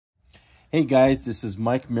Hey guys, this is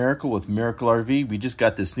Mike Miracle with Miracle RV. We just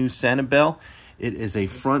got this new Sanibel. It is a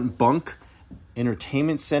front bunk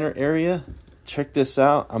entertainment center area. Check this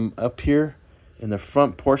out. I'm up here in the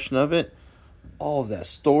front portion of it. All of that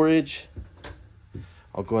storage.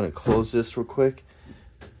 I'll go ahead and close this real quick.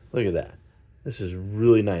 Look at that. This is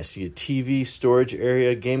really nice. You get TV, storage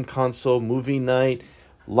area, game console, movie night.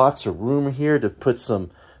 Lots of room here to put some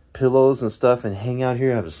pillows and stuff and hang out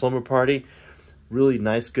here, have a slumber party. Really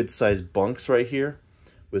nice, good sized bunks right here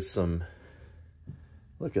with some,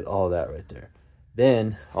 look at all that right there.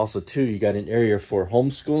 Then also too, you got an area for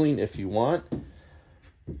homeschooling if you want.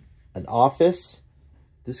 An office.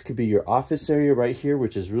 This could be your office area right here,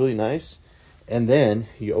 which is really nice. And then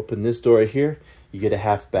you open this door right here, you get a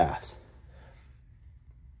half bath.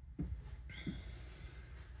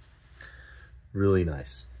 Really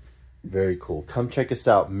nice. Very cool. Come check us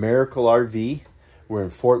out, Miracle RV. We're in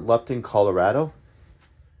Fort Lupton, Colorado.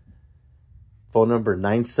 Phone number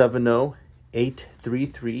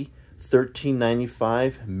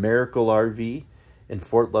 970-833-1395, Miracle RV in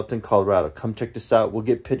Fort Lupton, Colorado. Come check this out. We'll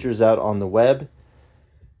get pictures out on the web,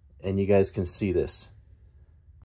 and you guys can see this.